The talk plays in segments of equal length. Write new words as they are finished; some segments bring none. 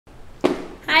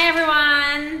Hi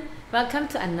everyone! Welcome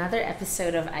to another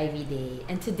episode of Aivee Day.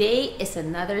 And today is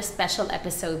another special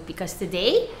episode because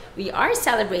today we are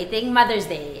celebrating Mother's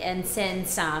Day. And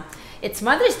since it's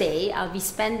Mother's Day, I'll be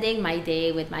spending my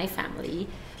day with my family.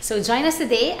 So join us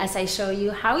today as I show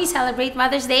you how we celebrate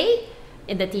Mother's Day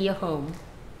in the Teo home.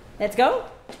 Let's go!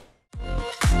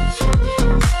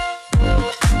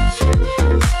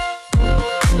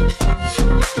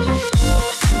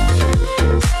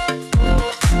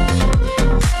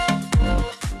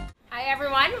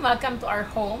 Welcome to our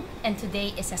home, and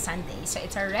today is a Sunday, so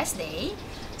it's our rest day.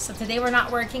 So today we're not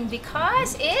working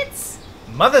because it's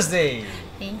Mother's Day.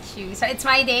 Thank you. So it's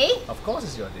my day. Of course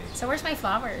it's your day. So where's my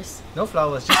flowers? No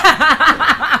flowers.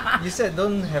 You said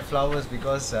don't have flowers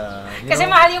because kasi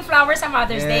mahal yung flowers sa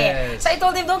Mother's Day. Yes. So I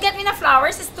told him don't get me na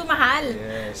flowers, it's too mahal.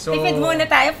 Yes. So tipid muna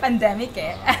tayo, pandemic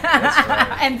eh. That's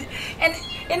right. and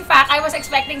in fact, I was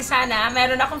expecting sana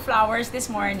meron akong flowers this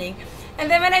morning.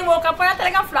 And then when I woke up, wala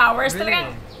talagang flowers. Really?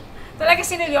 Talaga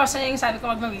sinilyoso niya yung sabi ko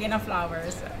wag magbigay ng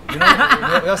flowers. You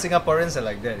know, we all Singaporeans are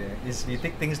like that. We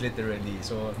take things literally.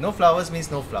 So no flowers means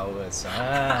no flowers.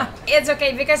 It's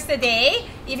okay because today,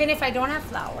 even if I don't have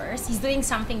flowers, he's doing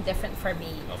something different for me.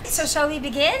 Okay. So shall we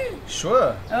begin?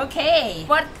 Sure. Okay.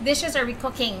 What dishes are we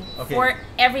cooking for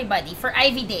everybody, for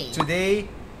Aivee Day? Today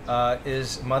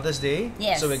is Mother's Day.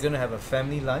 Yes. So we're going to have a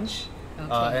family lunch.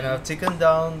 Okay. And I've taken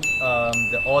down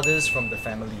the orders from the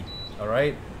family.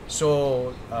 Alright?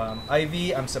 So,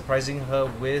 Aivee, I'm surprising her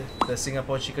with the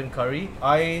Singapore chicken curry.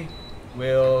 I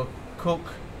will cook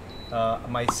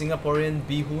my Singaporean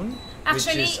bihun,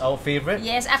 which is our favorite.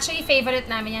 Yes, actually favorite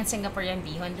namin yung Singaporean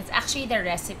bihun. That's actually the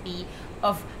recipe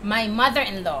of my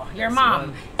mother-in-law, your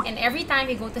mom. And every time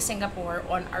we go to Singapore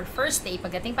on our first day,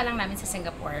 pagdating pa lang namin sa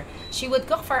Singapore, she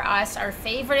would cook for us our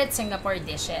favorite Singapore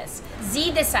dishes.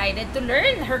 Z decided to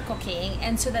learn her cooking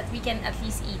and so that we can at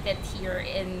least eat it here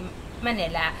in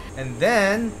Manila. And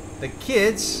then the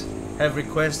kids have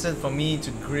requested for me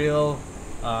to grill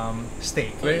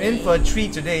steak. We're in for a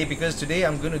treat today because today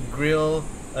I'm going to grill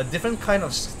a different kind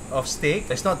of steak.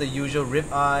 It's not the usual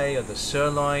ribeye or the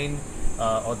sirloin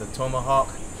or the tomahawk.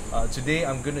 Today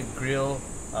I'm going to grill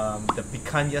the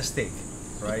picanha steak.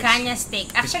 Right? Picanha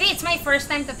steak. Actually, it's my first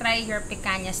time to try your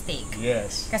picanha steak.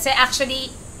 Yes. Kasi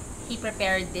actually, he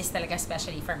prepared this talaga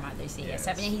especially for Mother's Day. Yes.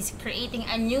 Sabi niya, he's creating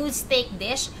a new steak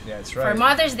dish for right.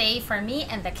 Mother's Day for me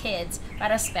and the kids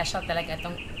para special talaga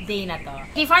tong day na to.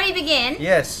 Before we begin,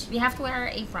 yes, we have to wear our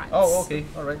aprons. Oh, okay.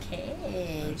 All right.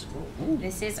 Okay. Let's go. Ooh.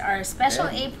 This is our special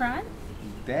apron.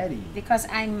 Daddy. Because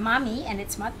I'm mommy and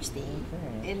it's Mother's Day.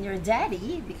 Okay. And you're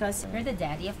daddy because you're the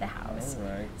daddy of the house.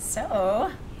 All right. So,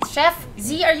 Chef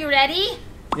Z, are you ready?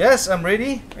 Yes, I'm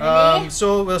ready. Ready?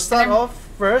 So we'll start off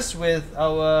first with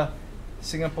our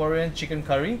Singaporean chicken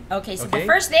curry. Okay, so the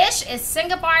first dish is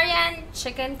Singaporean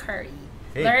chicken curry.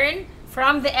 Okay. Learn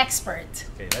from the expert.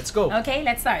 Okay, let's go. Okay,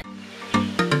 let's start.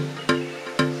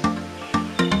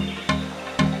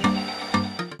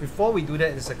 Before we do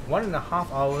that, it's like 1.5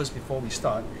 hours before we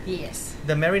start. Yes.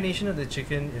 The marination of the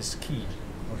chicken is key.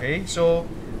 Okay, so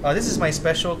this is my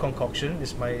special concoction.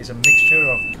 It's a mixture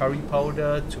of curry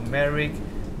powder, turmeric,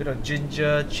 bit of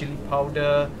ginger, chili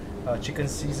powder, chicken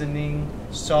seasoning,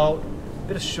 salt,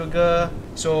 bit of sugar.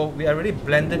 So we already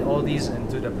blended all these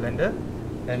into the blender,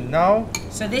 and now.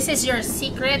 So this is your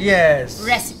secret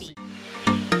recipe.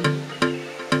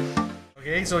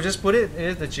 Okay, so just put it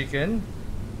in the chicken.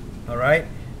 All right,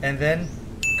 and then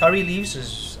curry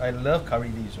leaves I love curry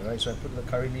leaves. All right, so I put the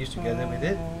curry leaves together with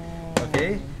it.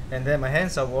 Okay, and then my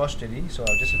hands are washed already, so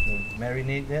I'll just have to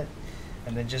marinate that,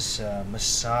 and then just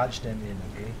massage them in.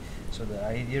 Okay. So the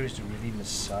idea is to really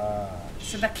massage.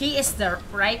 So the key is the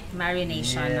right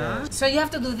marination, no? So you have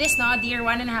to do this, no, dear,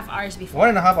 1.5 hours before.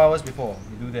 1.5 hours before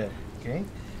you do that, okay?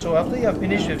 So after you have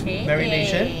finished with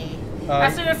marination,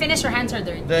 after you finish, your hands are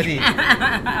dirty.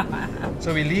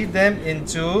 So we leave them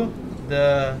into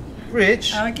the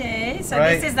fridge. Okay, so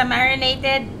this is the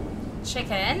marinated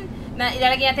chicken na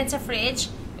ilalagay natin sa fridge.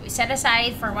 We set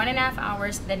aside for 1.5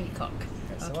 hours, then we cook.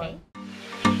 Okay.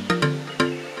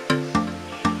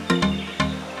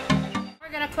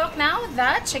 Cook now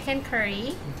the chicken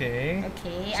curry. Okay.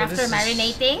 Okay. So after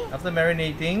marinating. After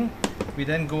marinating, we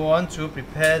then go on to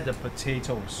prepare the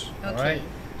potatoes. Okay. All right.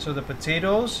 So the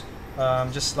potatoes,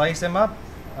 just slice them up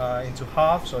into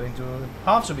halves, or into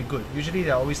halves will be good. Usually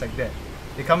they're always like that.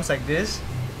 It comes like this.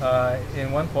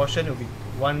 In one portion, it will be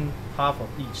 1/2 of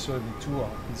each, so it will be 2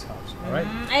 of these halves. All right.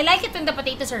 I like it when the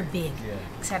potatoes are big. Yeah.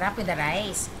 Sarap with the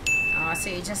rice. Oh, so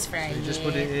you just fry it. You just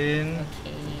put it in.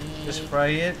 Okay. Just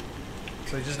fry it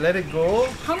So you just let it go.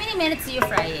 How many minutes do you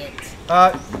fry it?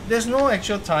 There's no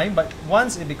actual time, but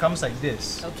once it becomes like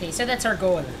this. Okay, so that's our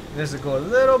goal. There's the goal. A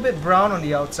little bit brown on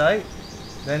the outside,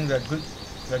 then we're good.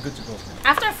 We're good to go.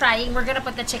 After frying, we're gonna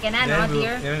put the chicken in, no,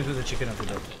 dear? Then we'll do the chicken after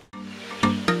that.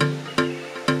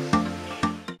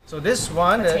 So this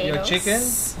one, your chicken,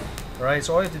 right?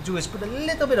 So all you have to do is put a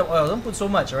little bit of oil. Don't put so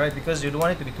much, alright? Because you don't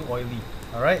want it to be too oily,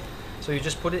 alright? So you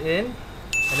just put it in,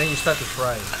 and then you start to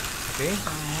fry. Okay?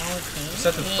 Okay. You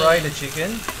start to fry the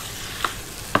chicken.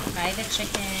 Fry the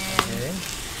chicken. Okay.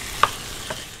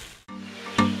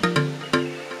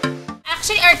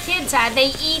 Actually, our kids,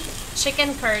 they eat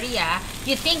chicken curry.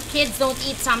 You think kids don't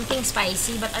eat something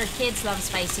spicy, but our kids love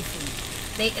spicy food.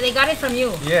 They got it from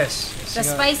you. Yes. The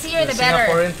spicier, the better.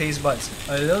 Singaporean taste buds.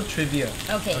 A little trivia.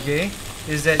 Okay. Okay.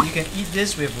 Is that you can eat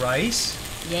this with rice.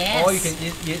 Yes. Or you can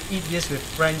eat this with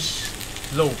French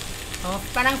loaf. Oh,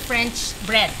 parang French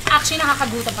bread. Actually,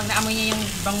 nakakagutom pag naamoy niya yung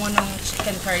bango ng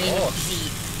chicken curry ni Z.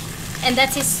 And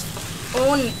that's his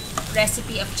own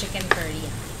recipe of chicken curry.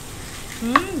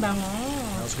 Bango.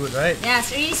 Smells good, right?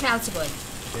 Yes, it really smells good.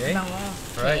 Okay. Bango.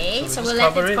 Right. Okay, so we'll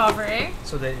let it cover.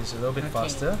 So that it's a little bit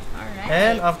faster. Alright.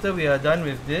 And after we are done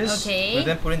with this, Okay. we'll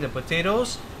then put in the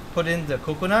potatoes, put in the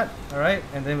coconut, alright,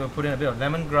 and then we'll put in a bit of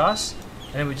lemongrass,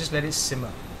 and then we just let it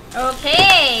simmer.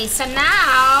 Okay, so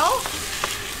now,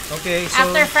 okay, so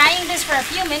after frying this for a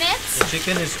few minutes, the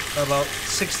chicken is about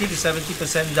 60 to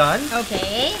 70% done.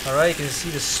 okay. Alright, you can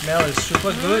see the smell is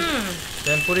super good.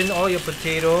 Then put in all your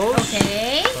potatoes.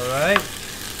 Okay. Alright.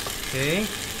 Okay.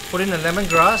 Put in the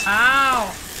lemongrass.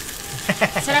 Wow.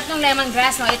 Sarap ng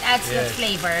lemongrass, no? It adds the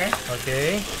flavor.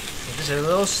 Okay. So just a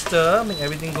little stir, make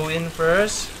everything go in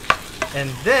first.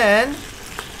 And then,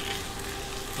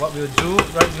 what we'll do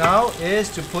right now is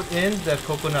to put in the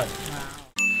coconut.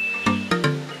 Wow.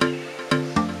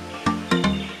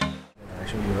 I'll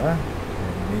show you,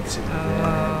 mix it with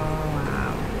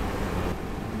Wow.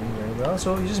 very well.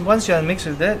 So you just once you mix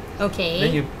with that, Okay.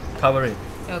 then you cover it.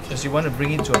 Okay. Because you want to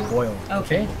bring it to a boil.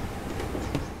 Okay.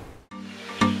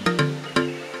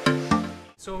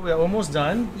 So we're almost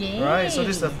done. Yay. Right. So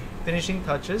this is the finishing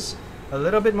touches. A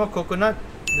little bit more coconut.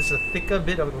 This is a thicker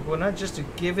bit of coconut just to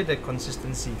give it a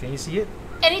consistency. Can you see it?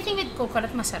 Anything with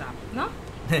coconut masarap, no?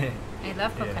 I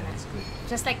love coconut. Yeah, it's good.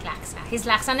 Just like laksa. His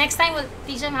laksa. Next time we'll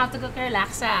teach him how to cook our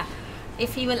laksa.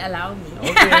 If he will allow me.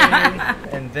 Okay.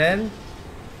 And then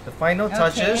the final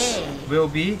touches will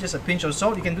be just a pinch of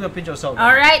salt. You can do a pinch of salt.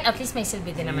 Alright, at least may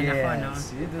silbi din naman ako, no?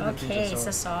 Yes, you do the pinch Okay, of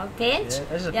so salt. salt. Pinch? Yeah,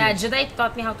 that's a Yeah, pinch. Juday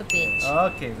taught me how to pinch.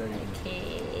 Okay, very good.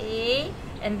 Okay.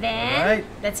 And then, Alright.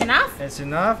 that's enough? That's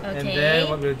enough. And Okay. then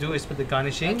what we'll do is put the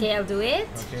garnishing. Okay, I'll do it.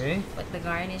 Okay. Put the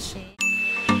garnishing.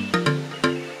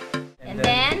 And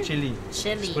then chili.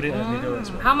 Chili. Just put it in the middle as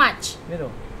well. How much? Middle.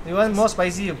 You want more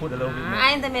spicy, you put a little bit more.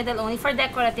 In the middle only. For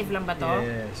decorative lang ba to?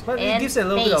 Yes. But And it gives a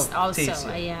little bit of taste also. taste.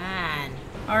 Yeah. Ayan.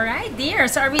 Alright, dear.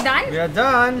 So are we done? We are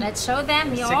done. Let's show them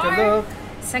Let's your take a look.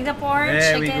 Singapore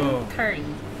There we chicken go. curry.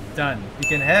 Done. You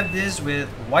can have this with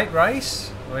white rice,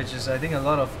 which is I think a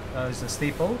lot of is a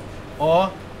staple,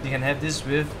 or you can have this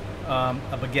with a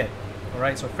baguette. All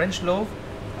right. So French loaf,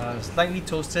 slightly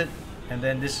toasted, and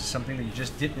then this is something that you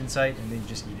just dip inside and then you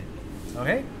just eat it.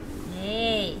 Okay.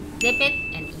 Yay! Dip it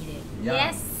and eat it. Yum.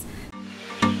 Yes.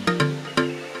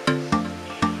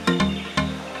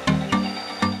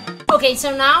 Okay,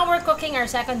 so now we're cooking our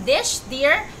second dish,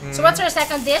 dear. So what's our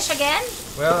second dish again?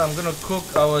 Well, I'm gonna cook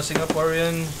our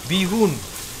Singaporean bihun.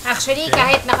 Actually, Okay.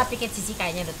 kahit nakapikit si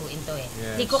kaya niya lutuin to eh.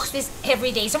 Yes. He cooks this every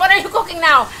day. So what are you cooking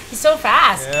now? He's so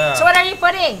fast. Yeah. So what are you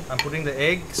putting? I'm putting the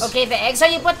eggs. Okay, the egg. So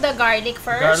you put the garlic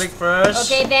first. Garlic first.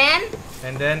 Okay, then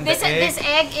And then this the egg. this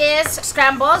egg is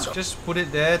scrambled. Just put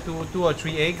it there, two or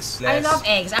three eggs. I less. love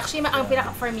eggs. Actually, ang pinaka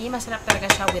for me, masarap talaga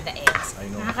siya with the eggs. I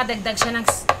know. Nakakadagdag siya ng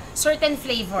certain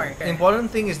flavor. The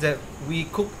important thing is that we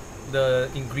cook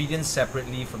the ingredients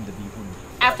separately from the bihun.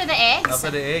 After the eggs? After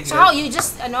the eggs. So how, you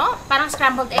just, parang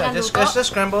scrambled egg ang just, luto?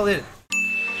 just scramble it.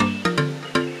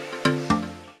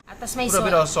 At tas may Put a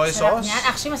bit of soy sarap sauce. niyan.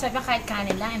 Actually, masarap yung kahit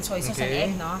kanin lang and soy sauce and Okay.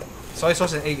 egg, no? Soy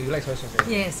sauce and egg. You like soy sauce and egg?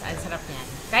 Yes, ang sarap niyan.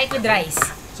 Kahit with rice.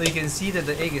 So you can see that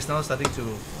the egg is now starting to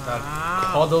Wow.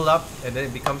 huddle up, and then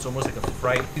it becomes almost like a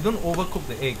fried. You don't overcook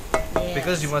the egg Yes.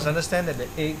 because you must understand that the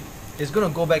egg is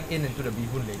gonna go back into the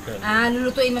bihun later.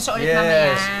 Lulutuin mo siya ulit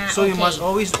mamaya. So you Okay. must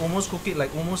always almost cook it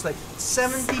like almost like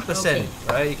 70%.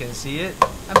 Okay. Right? You can see it.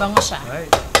 Mabango siya. Right?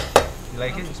 You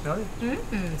like it? You smell it?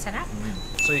 Sarap.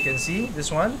 So you can see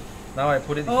this one. Now I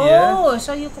put it here. Oh,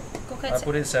 so you cook it. I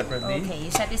put it separately. Okay, you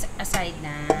set this aside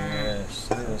na. Yes,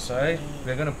 set it aside.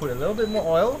 We're gonna put a little bit more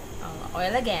oil.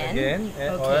 Oil again. Again,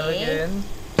 and Okay. oil again.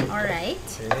 Alright.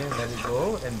 Okay, let it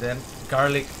go. And then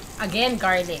garlic. Again,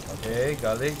 garlic. Okay,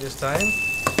 garlic this time.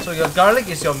 So your garlic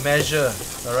is your measure,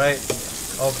 all right,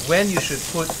 of when you should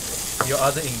put your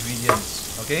other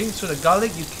ingredients. Okay, so the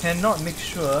garlic you cannot make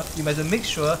sure, you must make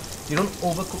sure you don't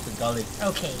overcook the garlic.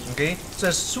 Okay. Okay, so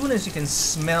as soon as you can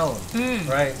smell,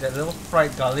 right, that little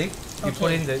fried garlic, you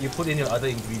put in your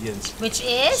other ingredients. Which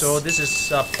is? So this is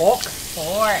pork.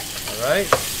 Pork. All right.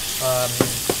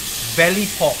 Belly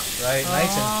pork, right?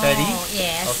 Nice and fatty.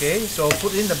 Yes. Okay, so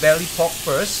put in the belly pork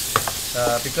first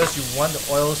because you want the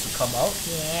oils to come out.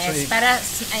 Yes. So para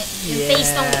yung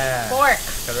taste ng pork.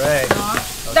 Correct. No?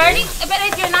 Okay. Darling, but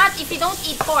if you don't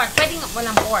eat pork, pwedeng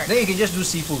walang pork. Then you can just do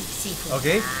seafood. Seafood.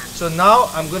 Okay. So now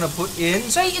I'm gonna put in.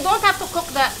 So you don't have to cook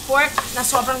the pork na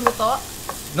sobrang luto.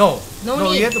 No,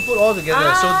 need. you have to put all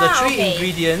together. So the three okay.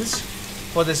 ingredients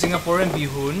for the Singaporean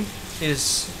bihun is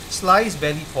sliced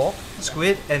belly pork,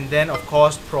 squid, and then of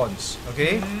course prawns.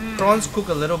 Okay, prawns cook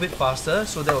a little bit faster,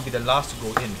 so that will be the last to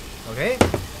go in. Okay.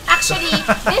 Actually,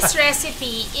 this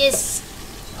recipe is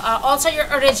also your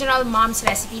original mom's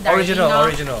recipe, darling.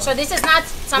 Original. So this is not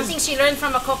something she learned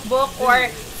from a cookbook or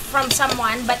from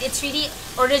someone, but it's really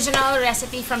original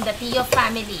recipe from the Teo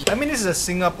family. I mean, this is a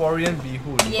Singaporean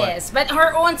bihun. Yes, but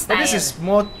her own style. But this is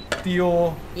more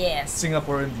Teo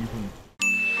Singaporean bihun.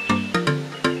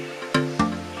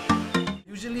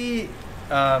 Usually,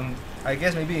 I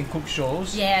guess maybe in cook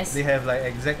shows, they have like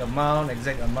exact amount.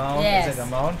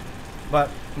 But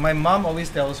my mom always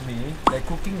tells me that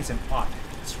cooking is an art.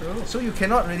 True. So you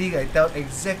cannot really tell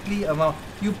exactly amount.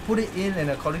 You put it in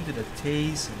and according to the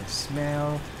taste and the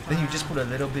smell, then you just put a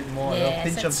little bit more, a little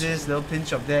pinch of this, little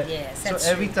pinch of that. Yes, so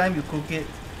every time you cook it,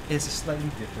 it's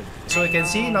slightly different. So you can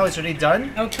see now it's already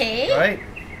done. Okay. Right?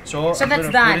 So I'm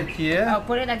that's gonna done. put it here. Oh,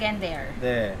 put it again there.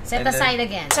 There. Set aside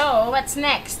again. So what's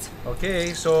next?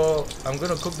 Okay, so I'm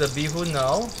gonna cook the bihun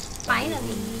now.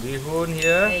 Finally. Bihun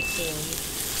here. Okay.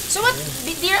 So what,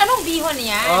 dear, anong bihun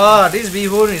yan? This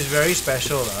bihun is very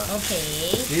special.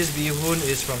 Okay. This bihun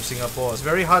is from Singapore. It's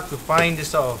very hard to find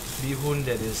this sort of bihun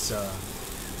that is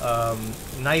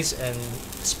nice and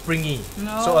springy.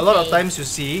 So a lot of times you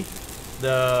see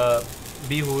the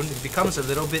bihun, it becomes a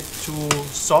little bit too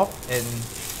soft and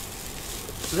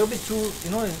a little bit too,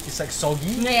 it's like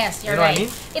soggy. Yes, you're right. What I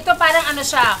mean? Ito parang ano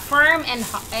siya, firm and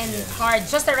hard,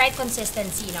 just the right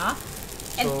consistency, no?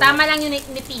 And tama lang yung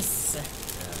nipis.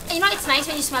 It's nice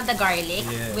when you smell the garlic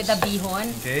with the bihun.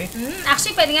 Okay.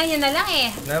 Actually, pwede nga yun na lang eh.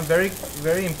 Now, very,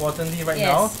 very importantly right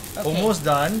now, almost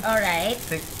done. Alright.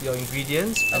 Take your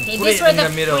ingredients and put these it were in the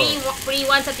middle. pre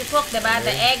ones that you cooked, diba?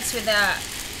 The eggs with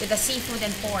the seafood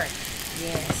and pork.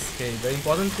 Yes. Okay, the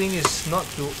important thing is not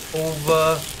to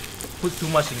put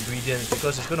too much ingredients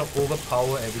because it's going to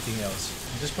overpower everything else.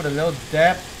 You just put a little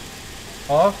dab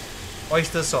of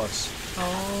oyster sauce.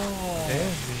 Oh. Okay,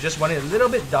 you just want it a little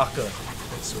bit darker.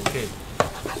 That's okay.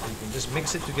 So you can just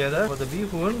mix it together. For the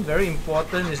bihun, very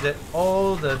important is that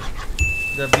all the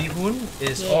bihun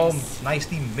is all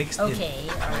nicely mixed in. Okay.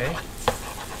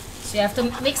 So you have to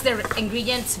mix the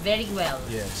ingredients very well.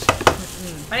 Yes.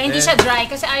 Para hindi siya dry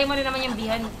kasi ayaw mo rin naman yung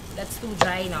bihun that's too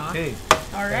dry, no? Okay.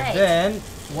 Alright. And then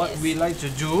what we like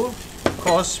to do, of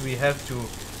course, we have to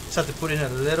start to put in a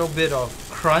little bit of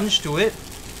crunch to it.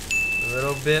 A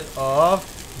little bit of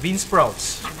bean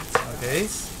sprouts. Okay.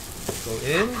 Go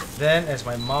in. Then, as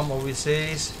my mom always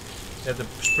says, you have to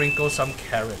sprinkle some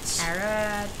carrots.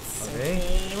 Carrots. Okay.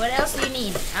 What else do you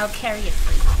need? I'll carry it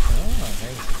for you.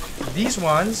 Thanks. These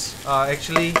ones are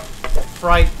actually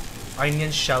fried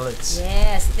onion shallots.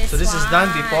 Yes, So this is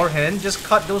done beforehand. Just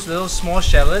cut those little small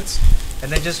shallots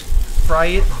and then just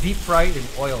deep fry it in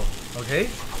oil. Okay.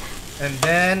 And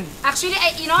then actually,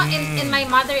 in my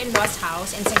mother-in-law's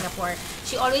house in Singapore,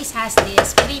 she always has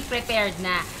this pre-prepared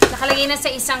na. Nakalagay na sa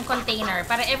isang container.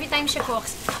 Para every time she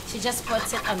cooks, she just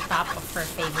puts it on top of her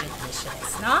favorite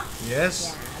dishes, no?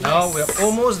 Yes. Yeah, Now we're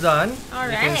almost done. All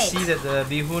you can see that the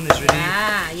bihun is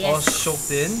really all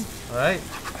soaked in. All right.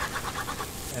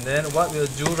 And then what we'll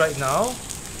do right now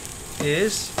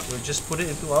is we'll just put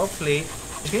it into our plate.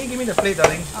 Can you give me the plate,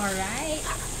 darling? Alright.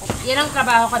 Yan ang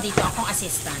trabaho ko dito, akong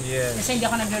assistant. Yes. Kasi hindi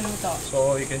ako nagluluto.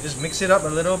 So you can just mix it up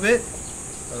a little bit.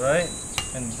 Alright.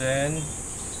 And then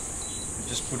you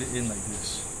just put it in like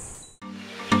this.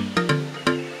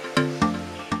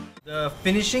 The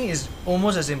finishing is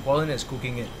almost as important as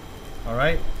cooking it.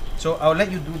 Alright. So I'll let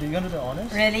you do you want to do the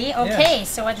honors? Really? Okay. Yes.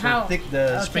 So how? Take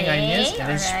the spring onions and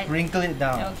then sprinkle it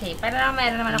down. Okay. Para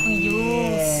mayroon naman akong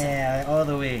juice. Yeah, all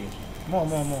the way.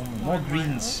 More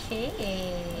greens. Okay.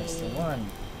 That's the one.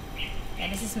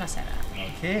 Yeah, this is masarap.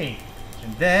 Okay.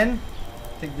 And then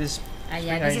take this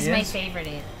this is my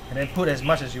favorite. And then put as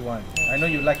much as you want. Okay. I know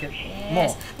you like it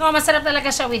more. No, masarap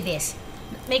talaga siya with this.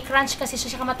 May crunch kasi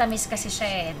siya, saka matamis kasi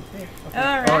siya. Okay.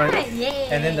 Alright, yay!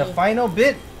 And then the final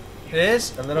bit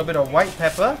is a little bit of white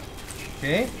pepper.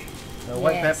 Okay, the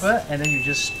white pepper, and then you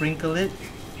just sprinkle it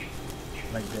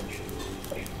like that.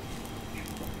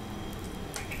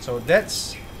 So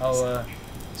that's our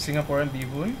Singaporean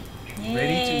bihun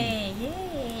ready to eat.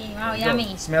 Yay! Wow, Go,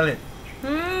 yummy. smell it.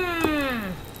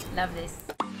 Love this.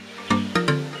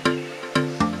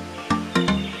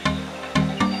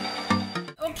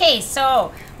 Okay,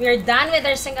 so we're done with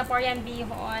our Singaporean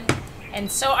bihon. And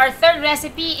so our third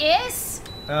recipe is?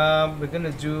 We're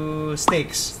gonna do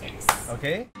steaks.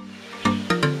 Okay?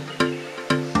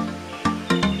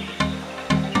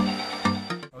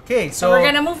 Okay, so we're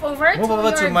gonna move over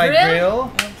to my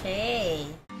grill. Okay.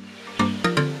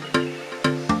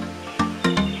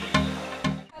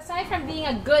 Aside from being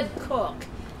a good cook,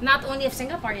 not only of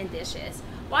Singaporean dishes,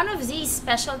 one of Z's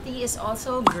specialty is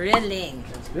also grilling.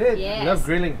 That's good. Yes. I love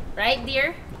grilling. Right,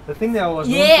 dear? The thing that I was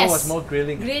known for was more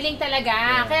grilling. Grilling talaga.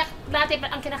 Yeah. Kaya dati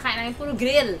ang kinakain namin puro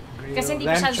grill. Kasi hindi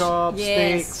lamb chops, yes.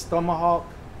 steaks, tomahawk,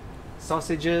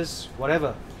 sausages,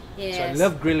 whatever. Yes. So I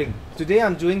love grilling. Today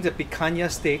I'm doing the picanha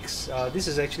steaks.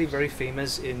 This is actually very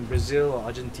famous in Brazil or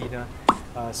Argentina,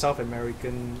 South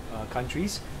American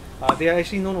countries. They are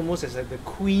actually known almost as like the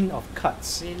queen of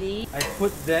cuts. Really? I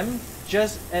put them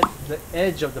just at the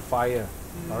edge of the fire.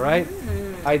 Alright?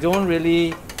 I don't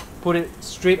really put it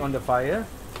straight on the fire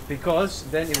because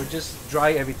then it would just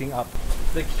dry everything up.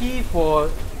 The key for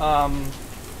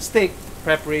steak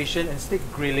preparation and steak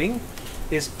grilling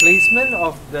is placement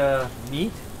of the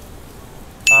meat,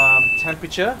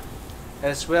 temperature,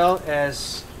 as well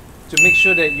as to make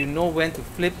sure that you know when to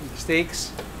flip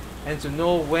steaks and to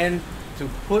know when to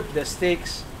put the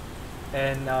steaks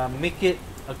and make it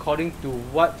according to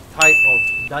what type of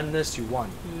doneness you want.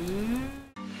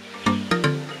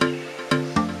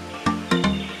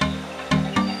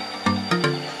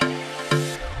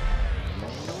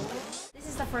 This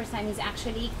is the first time he's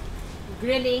actually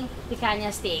grilling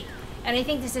picanha steak. And I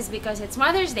think this is because it's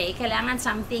Mother's Day, kailangan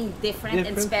something different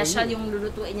and special yung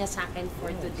lulutuin niya sa akin for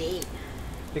today.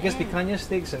 Because picanha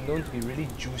steaks are known to be really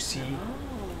juicy,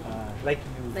 like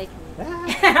you. Like me.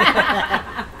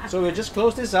 So we'll just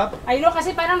close this up. I know,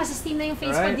 kasi parang nasa-steam na yung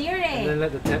face ko, dear eh. And then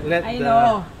let the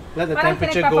Parang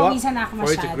temperature go up pinagpapawisan na ako for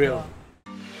it to masyado. grill.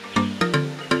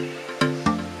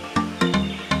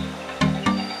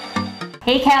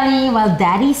 Hey Kelly, while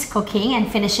Daddy's cooking and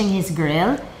finishing his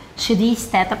grill, should he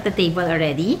set up the table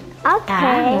already?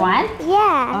 Okay. You want?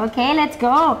 Yeah. Okay, let's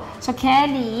go. So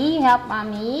Kelly, help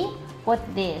Mommy put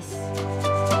this.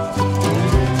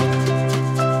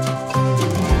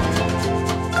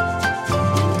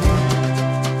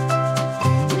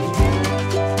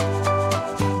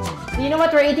 Do you know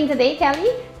what we're eating today,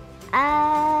 Kelly?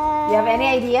 You have any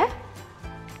idea?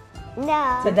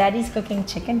 No. So Daddy's cooking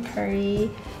chicken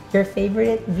curry, your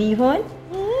favorite bihun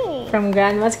from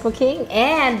Grandma's cooking,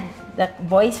 and the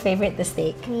boy's favorite, the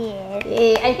steak. Yes.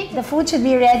 Okay, I think the food should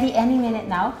be ready any minute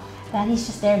now. Daddy's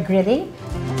just there grilling.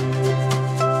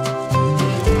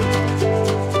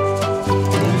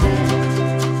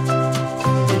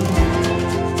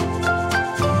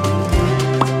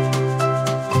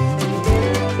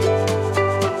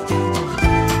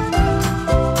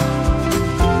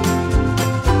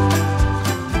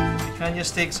 Picanha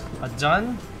steaks are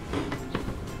done.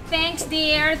 Thanks,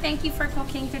 dear. Thank you for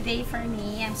cooking today for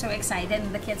me. I'm so excited,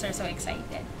 and the kids are so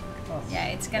excited. Oh,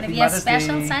 Yeah, it's gonna Happy be a Mother's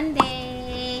special Day.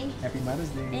 Sunday. Happy Mother's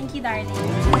Day. Thank you, darling.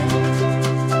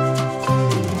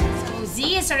 So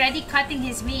Z is already cutting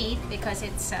his meat because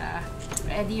it's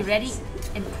ready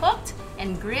and cooked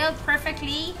and grilled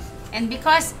perfectly. And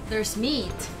because there's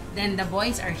meat, then the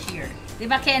boys are here.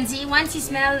 Diba, Kenzie? Once you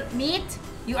smell meat,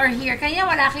 you are here. Kaya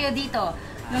wala kayo dito.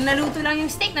 Nung naluto lang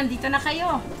yung steak, nandito na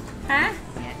kayo. Ha?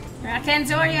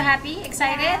 Kenzo, are you happy?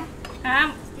 Excited?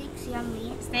 Huh? Steak's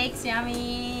yummy. Steaks,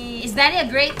 yummy. Is Daddy a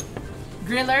great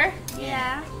griller?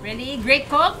 Yeah. Really? Great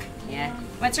cook? Yeah.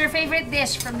 What's your favorite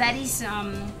dish from Daddy's?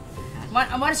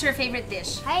 What is your favorite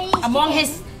dish? Hainanese Among chicken.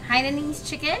 his Hainanese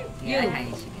chicken? Yeah, You.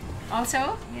 Chinese chicken. Also?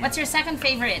 Yeah. What's your second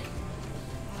favorite?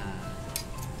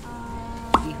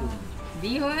 Bihun.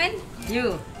 Bihun?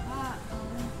 You.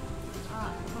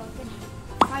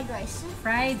 Fried rice.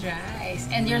 Fried rice.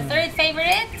 And your third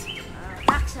favorite?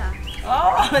 Laksa.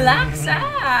 Oh,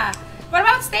 laksa. What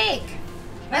about steak?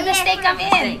 When does steak come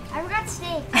in? I forgot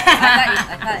steak.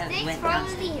 I thought it Steak's went down.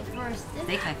 probably first.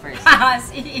 Steak went first. Ah,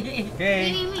 see.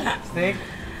 Okay, Me. steak.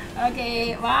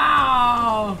 Okay,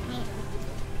 wow.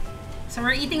 So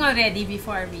we're eating already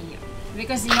before we,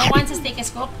 because you know, once a steak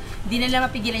is cooked, di nila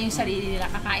mapigilan yung sarili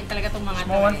nila. Kakain talaga tong mga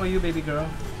Small one to. for you, baby girl.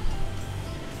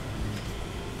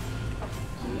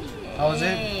 How was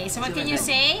it? Yay. So what can you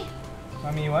say?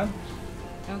 Mommy, you want?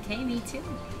 Okay, me too.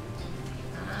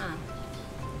 Ah.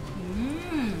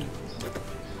 Mmm.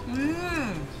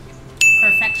 Mmm.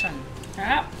 Perfection.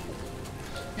 Sarap.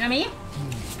 Yummy?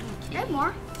 Get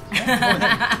more.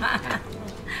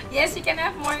 Yes, you can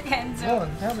have more, Kenzo. Go on,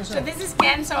 have So yourself. this is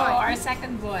Kenzo, our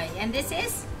second boy. And this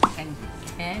is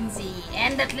Kenzie.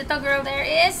 And that little girl there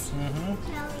is?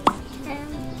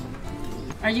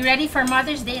 Are you ready for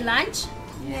Mother's Day lunch?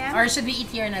 Yeah. Or should we eat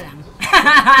here na lang?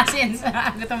 Since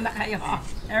gutom na kayo.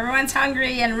 Everyone's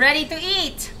hungry and ready to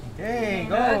eat. Okay,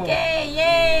 go. Okay,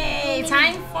 yay!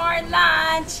 Time for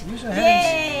lunch. Use your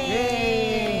hands.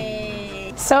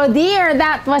 Yay! So dear,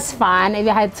 that was fun. We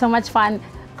had so much fun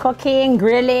cooking,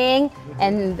 grilling,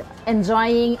 and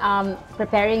enjoying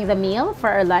preparing the meal for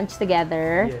our lunch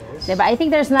together. Yes. Diba? I think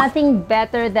there's nothing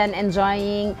better than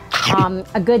enjoying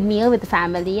a good meal with the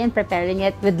family and preparing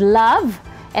it with love.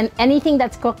 And anything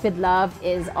that's cooked with love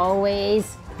is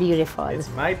always beautiful. It's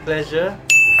my pleasure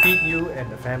to feed you and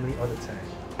the family all the time.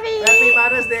 Happy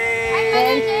Mother's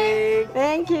Day!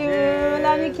 Thank you. Yay.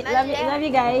 Love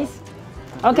you guys.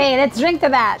 Okay, let's drink to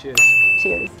that. Cheers.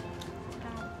 Cheers.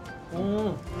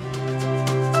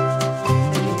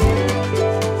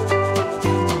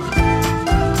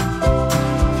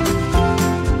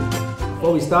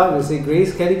 Before we start, we'll say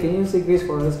grace. Kelly, can you say grace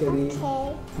for us, Kelly? Okay.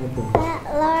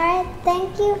 Lord,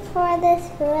 thank you for this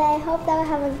food. I hope that we'll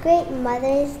have a great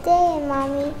Mother's Day, and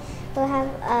Mommy will have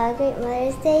a great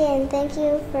Mother's Day. And thank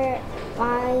you for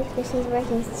Mommy because she's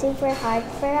working super hard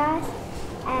for us.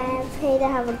 And I pray to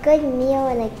have a good meal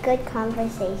and a good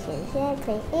conversation. So I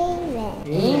pray, Amen.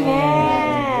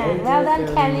 Amen. Well done,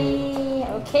 Kelly.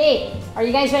 Okay, are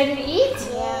you guys ready to eat?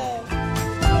 Yes.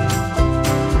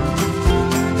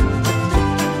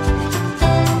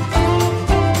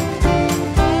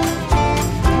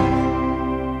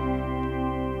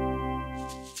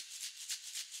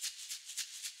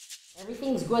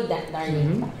 Everything's good,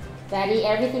 darling. Daddy,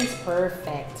 everything's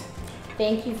perfect.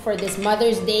 Thank you for this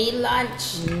Mother's Day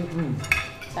lunch.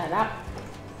 Sarap.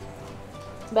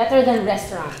 Better than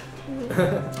restaurant.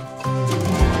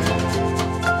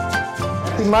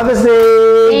 Happy Mother's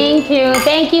Day! Thank you.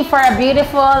 Thank you for a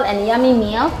beautiful and yummy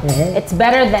meal. It's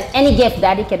better than any gift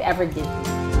Daddy could ever give you.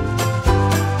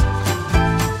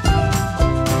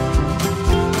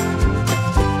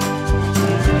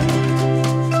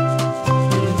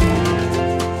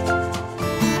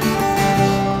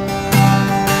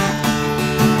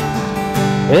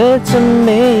 It's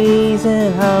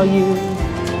amazing how you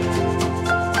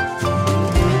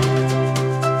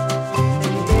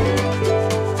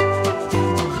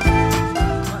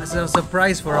It's a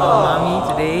surprise for our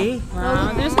mommy today.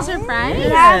 Wow, there's a surprise.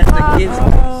 Yes,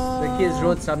 the kids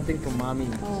wrote something for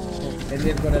mommy. And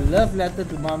they've got a love letter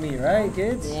to mommy, right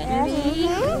kids?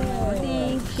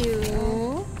 Thank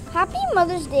you. Happy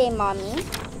Mother's Day, Mommy.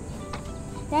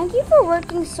 Thank you for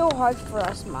working so hard for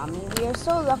us, Mommy. We are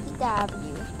so lucky to have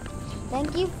you.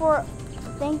 Thank you for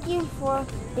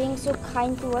being so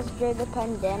kind to us during the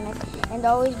pandemic and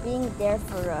always being there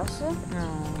for us.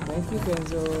 Thank you,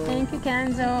 Kenzo. Thank you,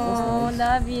 Kenzo.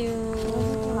 Love you.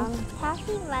 Mommy.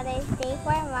 Happy Mother's Day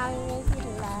for Mommy makes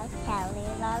you love Kelly.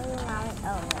 Love you, Mommy,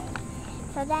 always.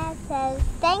 So that says,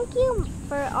 thank you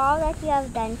for all that you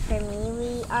have done for me.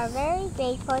 We are very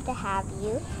grateful to have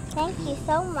you. Thank you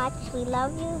so much. We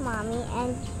love you, Mommy,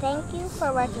 and thank you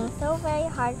for working so very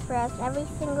hard for us every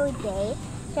single day,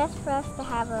 just for us to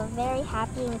have a very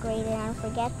happy and great and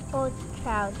unforgettable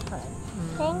childhood.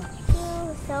 Thank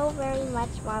you so very much,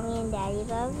 Mommy and Daddy.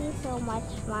 Love you so much,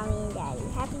 Mommy and Daddy.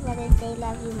 Happy Mother's Day.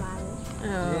 Love you, Mommy.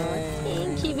 Oh,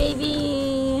 thank you,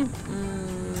 baby.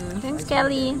 Thanks,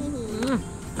 Kelly.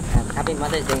 Happy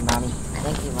Mother's Day, Mommy.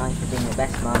 Thank you, Mommy, for being the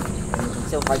best mom and working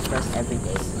so hard for us every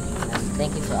day.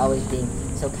 Thank you for always being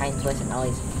so kind to us and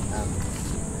always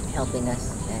helping us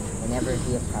and whenever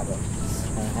we have problems.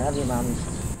 I love you, Mommy.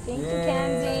 Thank you,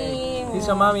 Kenzie. Peace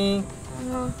out, mommy.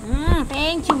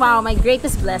 Thank you. Wow, my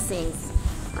greatest blessings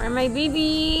are my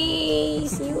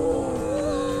babies.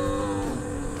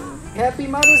 Happy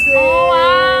Mother's Day! Oh,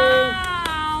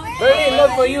 wow. Berlin,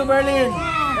 love for you, Berlin.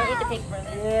 Don't eat the cake,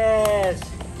 brother. Yes.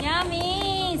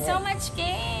 Yummy! So much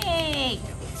cake!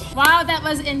 Wow, that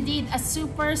was indeed a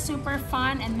super, super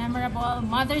fun and memorable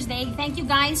Mother's Day. Thank you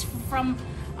guys from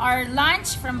our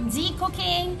lunch, from Z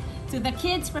cooking, to the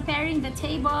kids preparing the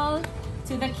table,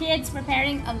 to the kids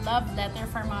preparing a love letter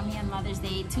for Mommy on Mother's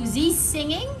Day, to Z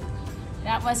singing.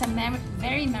 That was a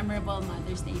very memorable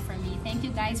Mother's Day for me. Thank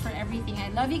you guys for everything. I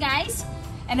love you guys.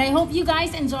 And I hope you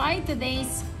guys enjoyed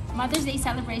today's Mother's Day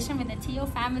celebration with the Teo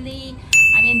family.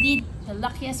 I'm indeed the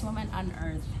luckiest woman on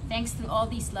earth. Thanks to all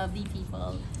these lovely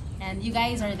people. And you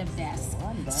guys are the best.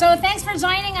 So thanks for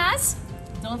joining us.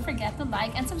 Don't forget to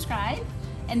like and subscribe.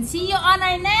 And see you on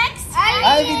our next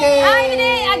Aivee Day! Aivee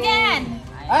Day again!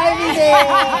 Aivee Day!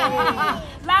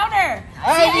 Louder!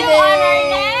 Aivee See you Day! on our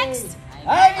next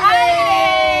Aivee Aivee Day!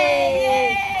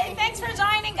 Day! Yay! Thanks for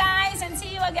joining, guys, and see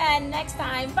you again next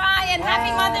time. Bye, and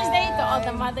happy Mother's Day to all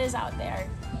the mothers out there.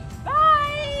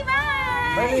 Bye!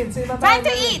 Bye! Berlin, say bye-bye, Time to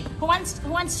Berlin. eat!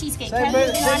 Who wants cheesecake? Say Kelly, bye-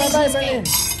 you say want a bye-bye, cheesecake? Berlin.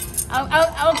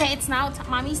 Oh, okay, it's now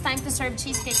Mommy's time to serve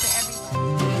cheesecake to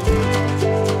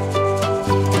everyone.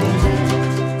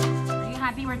 Are you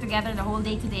happy we're together the whole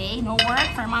day today? No work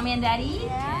for Mommy and Daddy?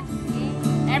 Yeah.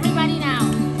 Everybody now.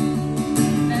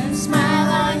 The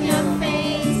smile on your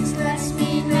face lets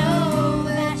me know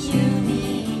that you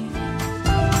need.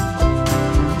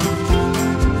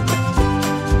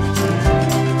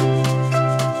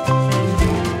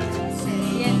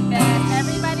 Say it back,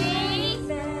 everybody.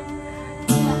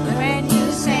 When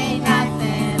you say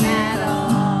nothing at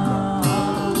all.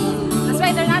 That's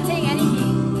why they're not saying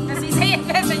anything. Because you say it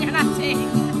best and you're not saying.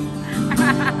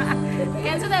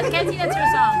 Can't see that's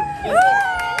your song.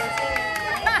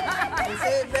 They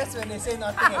say it best when they say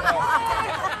nothing at all.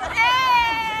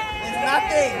 Hey! It's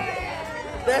nothing!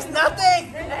 There's nothing!